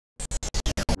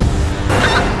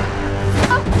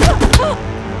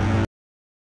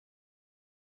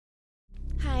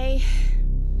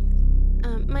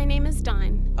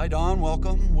Stein. Hi, Dawn.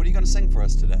 Welcome. What are you going to sing for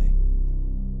us today?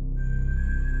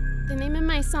 The name of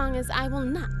my song is I Will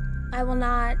Not. I will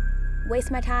not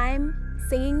waste my time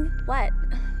singing what?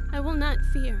 I will not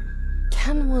fear.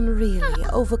 Can one really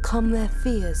overcome their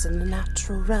fears in the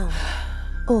natural realm?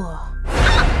 Or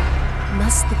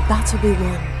must the battle be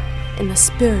won in the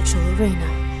spiritual arena?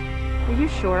 Are you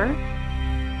sure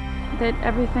that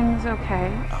everything's okay?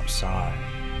 I'm sorry.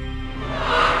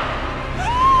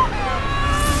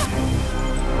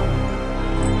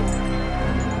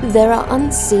 There are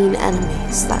unseen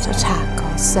enemies that attack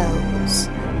our souls.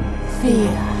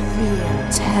 Fear,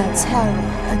 terror,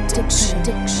 addiction,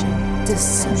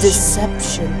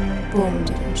 deception,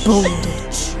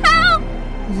 bondage. Help!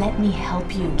 Let me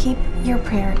help you. Keep your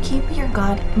prayer, keep your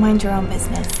God, mind your own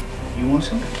business. You want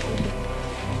some?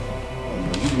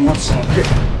 You want some?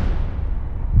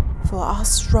 For our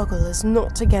struggle is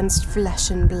not against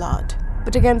flesh and blood,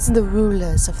 but against the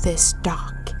rulers of this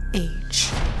dark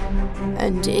age.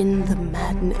 And in the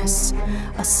madness,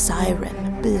 a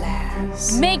siren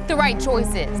blares. Make the right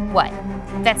choices. What?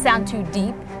 That sound too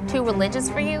deep? Too religious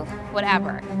for you?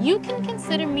 Whatever. You can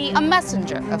consider me a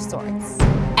messenger of sorts.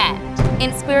 And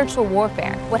in spiritual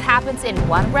warfare, what happens in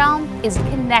one realm is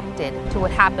connected to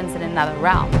what happens in another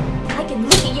realm. I can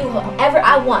look at you however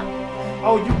I want.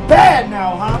 Oh, you bad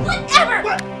now, huh? Whatever!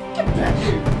 What? Get back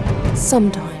here.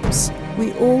 Sometimes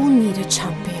we all need a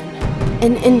champion,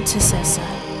 an intercessor.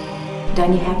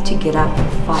 Don't you have to get up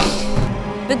and fight?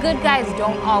 The good guys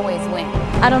don't always win.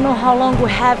 I don't know how long we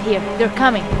have here. They're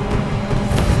coming.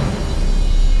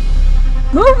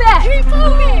 Move that! Keep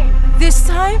moving! This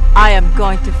time, I am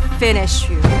going to finish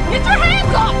you. Get your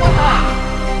hands off of her!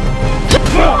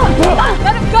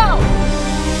 Let him go!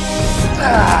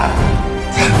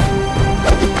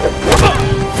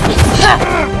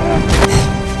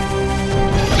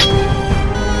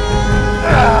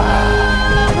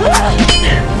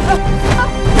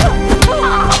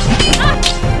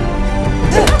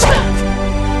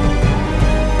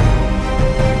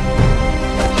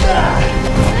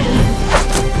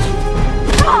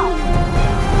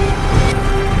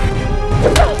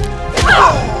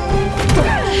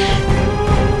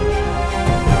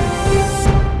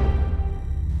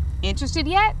 Interested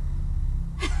yet?